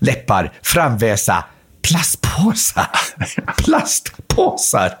bleka läppar framväsa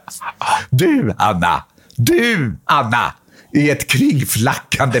plastpåsar. Du Anna, i ett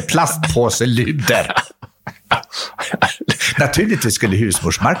kringflackande plastpåseluder. Naturligtvis skulle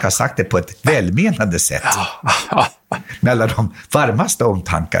Husmorsmark ha sagt det på ett välmenande sätt. Med alla de varmaste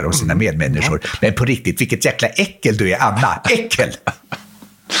omtankar om sina medmänniskor. Men på riktigt, vilket jäkla äckel du är, Anna. Äckel!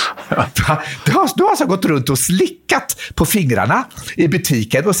 Du har alltså gått runt och slickat på fingrarna i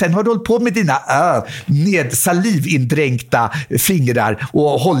butiken och sen har du hållit på med dina med salivindränkta fingrar och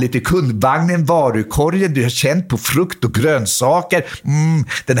hållit i kundvagnen, varukorgen. Du har känt på frukt och grönsaker.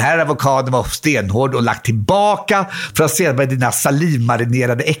 Den här avokaden var stenhård och lagt tillbaka för att sedan med dina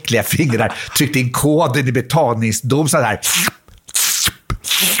salivmarinerade äckliga fingrar tryckt in koden i betalningsdom så här.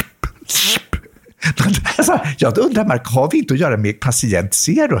 Alltså, jag undrar, Mark, har vi inte att göra med patient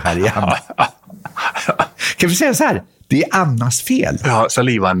Zero här igen? Kan vi säga så här? Det är Annas fel. Ja,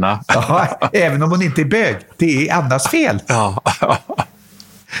 saliv-Anna. Ja, även om hon inte är bög. Det är Annas fel. Ja.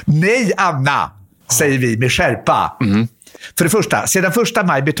 Nej, Anna, säger vi med skärpa. För det första, sedan 1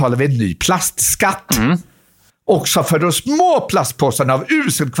 maj betalar vi en ny plastskatt. Också för de små plastpåsarna av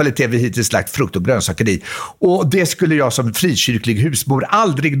usel kvalitet vi hittills lagt frukt och grönsaker i. Och det skulle jag som frikyrklig husmor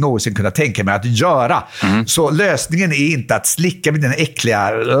aldrig någonsin kunna tänka mig att göra. Så lösningen är inte att slicka med den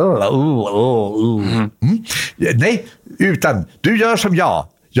äckliga... Nej, utan du gör som jag.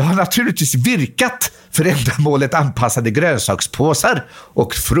 Jag har naturligtvis virkat för ändamålet anpassade grönsakspåsar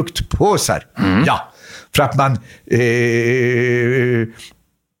och fruktpåsar. Ja, för att man...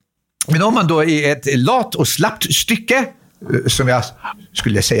 Men om man då är ett lat och slappt stycke, som jag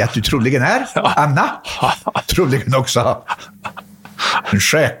skulle säga att du troligen är, Anna, troligen också en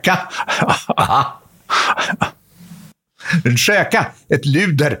sköka. En sköka, ett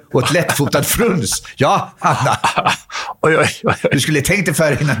luder och ett lättfotad fruns. Ja, Anna. Du skulle tänkt dig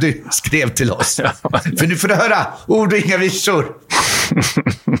för innan du skrev till oss. För nu får du höra ord och inga visor.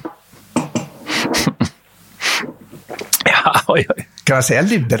 Kan man säga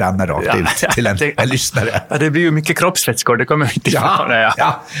luder, Anna, rakt ut till en lyssnare? Ja, det blir ju mycket kroppsvätskor, det kommer inte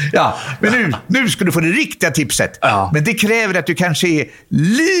Ja. Men nu ska du få det riktiga tipset. Men det kräver att du kanske är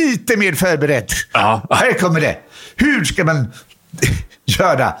lite mer förberedd. Här kommer det. Hur ska man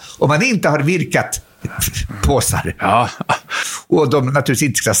göra om man inte har virkat påsar? Och de naturligtvis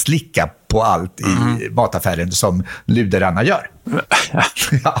inte ska slicka på allt i mataffären som luder Anna gör.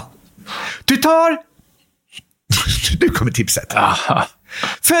 Du tar... Nu kommer tipset.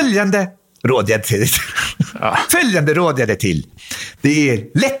 Följande råd jag dig till. Det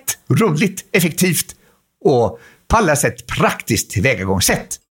är lätt, roligt, effektivt och på alla sätt praktiskt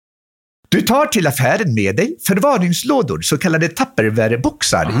tillvägagångssätt. Du tar till affären med dig förvaringslådor, så kallade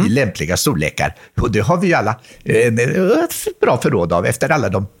Tupperware-boxar i lämpliga storlekar. Och det har vi alla ett bra förråd av efter alla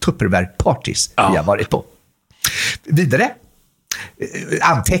de Tupperware-parties vi har varit på. Vidare,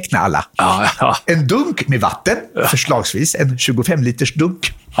 anteckna alla. En dunk med vatten, förslagsvis en 25-liters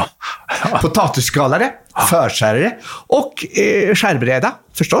dunk. Potatisskalare, förskärare och skärbräda,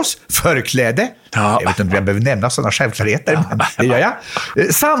 förstås, förkläde. Jag vet inte om jag behöver nämna sådana självklarheter, men det gör jag.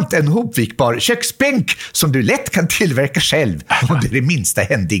 Samt en hopvikbar köksbänk som du lätt kan tillverka själv om det är det minsta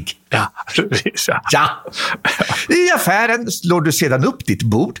händig. I affären slår du sedan upp ditt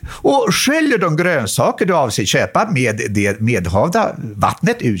bord och sköljer de grönsaker du avser köpa med det medhavda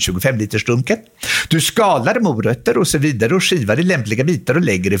vattnet ur 25-liters-dunken. Du skalar morötter och så vidare och skivar i lämpliga bitar och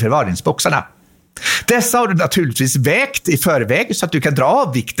lägger i förvaringsboxarna. Dessa har du naturligtvis vägt i förväg så att du kan dra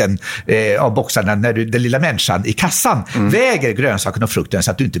av vikten av boxarna när den lilla människan i kassan väger grönsaken och frukten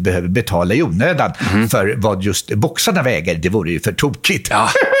så att du inte behöver betala i onödan för vad just boxarna väger. Det vore ju för tokigt.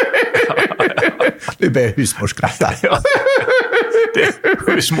 Nu börjar husmor skratta.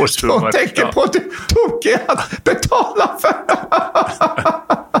 lite husmorshumor. De tänker på att du tog att betala för.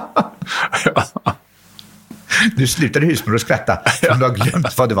 Nu slutade husmor att skratta. För du har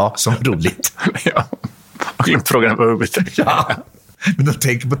glömt vad det var som var roligt. Ja, och glömt frågan på huvudet. Ja. Men de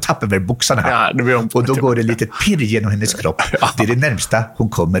tänker på Tupperware-boxarna här. Ja, det blir och då går det lite pirr genom hennes kropp. Ja. Det är det närmsta hon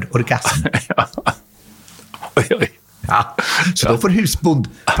kommer orgasm. Ja. Oj. Ja. Så då får husbond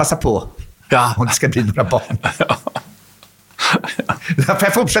passa på om det ska bli några barn. Ja. Får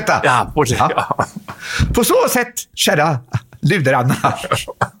jag fortsätta? Ja, fortsätt. Ja. På så sätt, kära luderanna,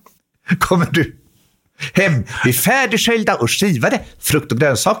 kommer du hem vid färdigsköljda och skivade frukt och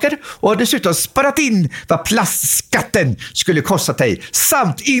grönsaker och har dessutom sparat in vad plastskatten skulle kosta dig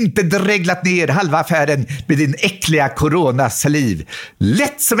samt inte dreglat ner halva affären med din äckliga coronasaliv.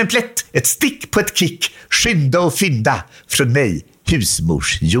 Lätt som en plätt, ett stick på ett kick, skynda och fynda från mig,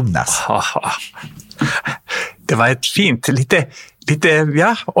 husmors Jonas. Det var ett fint, lite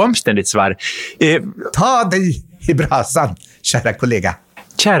omständigt svar. Ta dig i brasan, kära kollega.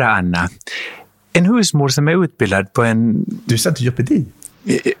 Kära Anna, en husmor som är utbildad på en... Du sa inte Jopedi?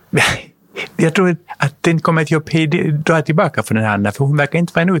 Jag tror att den kommer att dra tillbaka från den här Anna, för hon verkar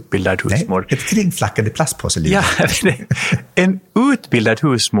inte vara en utbildad husmor. Nej, ett kringflackande plastpåseliv. Ja, en utbildad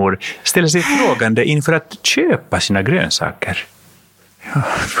husmor ställer sig frågande inför att köpa sina grönsaker. Ja,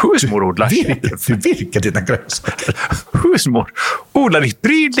 husmor odlar. Hur virkar dina grönsaker? Husmor odlar i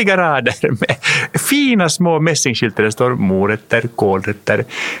prydliga rader med fina små mässingskyltar. Det står morötter, kålrötter,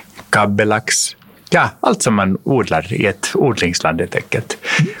 kabbelax. Ja, allt som man odlar i ett odlingsland helt enkelt.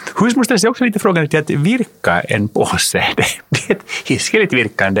 Husmor ställer sig också lite frågan till att virka en påse. Det är ett hiskeligt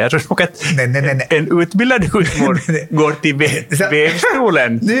virkande. Jag tror nog att en utbildad husmor går till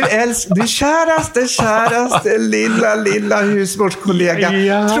vävstolen. Du käraste lilla husmorskollega.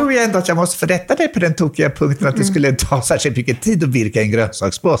 Ja. Tror jag ändå att jag måste förrätta dig på den tokiga punkten att det skulle ta särskilt mycket tid att virka en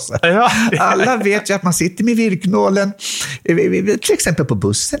grönsakspåse. Ja. Alla vet ju att man sitter med virknålen till exempel på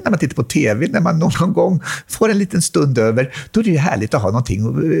bussen när man tittar på tv, när man någon gång får en liten stund över, då är det ju härligt att ha någonting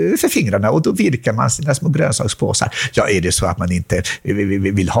för fingrarna och då virkar man sina små grönsakspåsar. Ja, är det så att man inte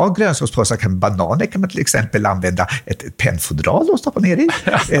vill ha grönsakspåsar, bananer kan man till exempel använda ett pennfodral och stoppa ner i,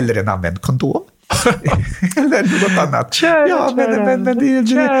 eller en använd kondom. Eller något annat. Kära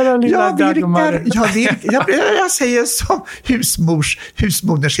jag säger som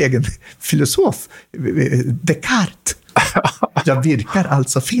husmoderns egen filosof Descartes. Jag virkar,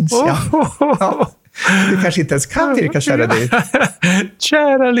 alltså finns jag. Ja. Du kanske inte ens kan virka, kära dig.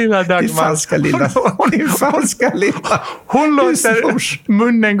 Kära lilla Dagmar. Din falska lilla. Hon låter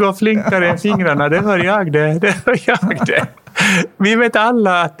munnen gå flinkare än fingrarna. Det hör jag det. Vi vet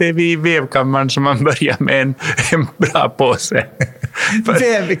alla att det är vid vävkammaren som man börjar med en bra påse.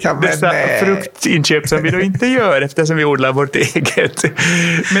 Dessa fruktinköp som vi då inte gör eftersom vi odlar vårt eget.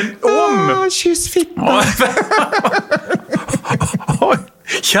 Men om... kyssfitta.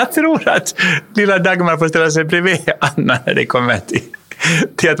 Jag tror att lilla Dagmar får ställa sig bredvid Anna när det kommer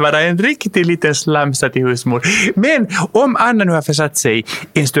till att vara en riktig liten slamsa till husmor. Men om Anna nu har försatt sig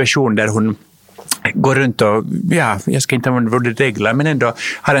i en situation där hon går runt och, jag ska inte använda ordet regla, men ändå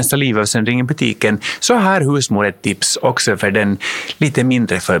har en saliv och sen ringer butiken, så har husmor ett tips också för den lite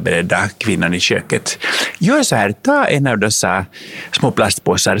mindre förberedda kvinnan i köket. Gör så här, ta en av dessa små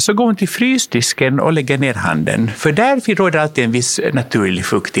plastpåsar, så går hon till frysdisken och lägger ner handen, för där råder alltid en viss naturlig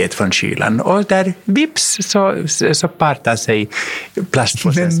fuktighet från kylan, och där vips så partar sig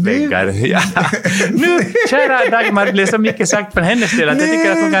plastpåsens väggar. Ja. Nu, kära Dagmar, blev så mycket sagt från hennes del att jag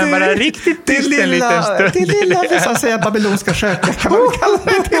tycker att hon kan vara riktigt tyst en liten stund. Det lilla, så att säga, babylonska sköka kan man kalla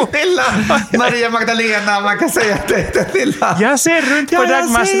det. Det lilla Maria Magdalena, man kan säga att det är det lilla. Jag ser runt på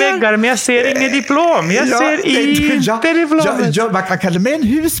Dagmars väggar, men jag ser inget diplom. Jag ser inte diplomet. Ja, man kan kalla mig en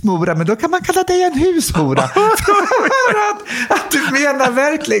husmora, men då kan man kalla dig en husmora. att du menar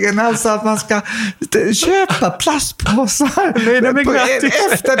verkligen alltså att man ska köpa plastpåsar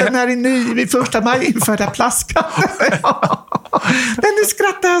efter den här vid första maj införda plastskatten. Men nu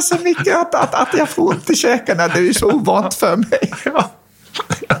skrattar jag så mycket att jag får ont i käkarna. Det är så ovant för mig. Ja.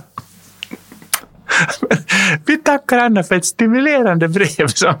 Vi tackar Anna för ett stimulerande brev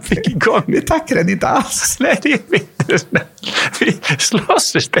som fick igång. Vi tackar den inte alls. Nej, det är inte snällt. Vi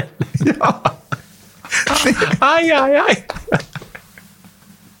slåss istället. Ja. Aj.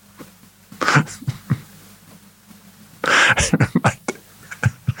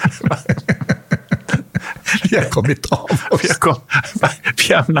 Vi har kommit av oss.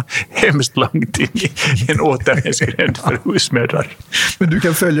 Vi hamnar hemskt långt in i en återvändsgränd för husmödrar. Men du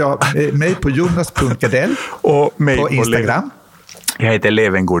kan följa mig på jonas.gardell och mig på Instagram. Jag heter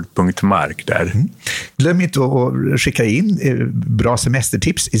Levengod.mark där. Glöm inte att skicka in bra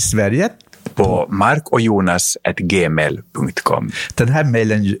semestertips i Sverige. På markochjonas@gmail.com. Den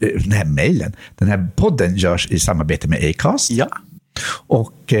här podden görs i samarbete med Acast. Ja.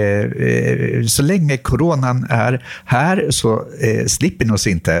 Och så länge coronan är här så slipper ni oss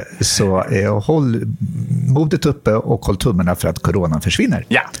inte. Så håll modet uppe och håll tummarna för att coronan försvinner.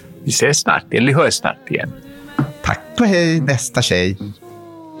 Ja, vi ses snart. Eller hörs snart igen. Tack och hej, nästa tjej.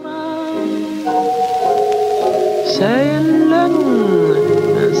 Säg en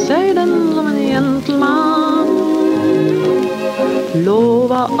lögn, säg den som en gentleman.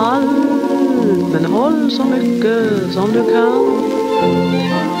 Lova allt, men håll så mycket som du kan.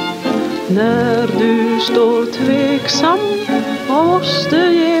 När du står tveksam och måste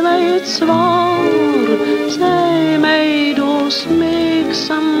ge mig ett svar, säg mig då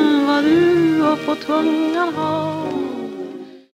smeksam vad du har på tungan har.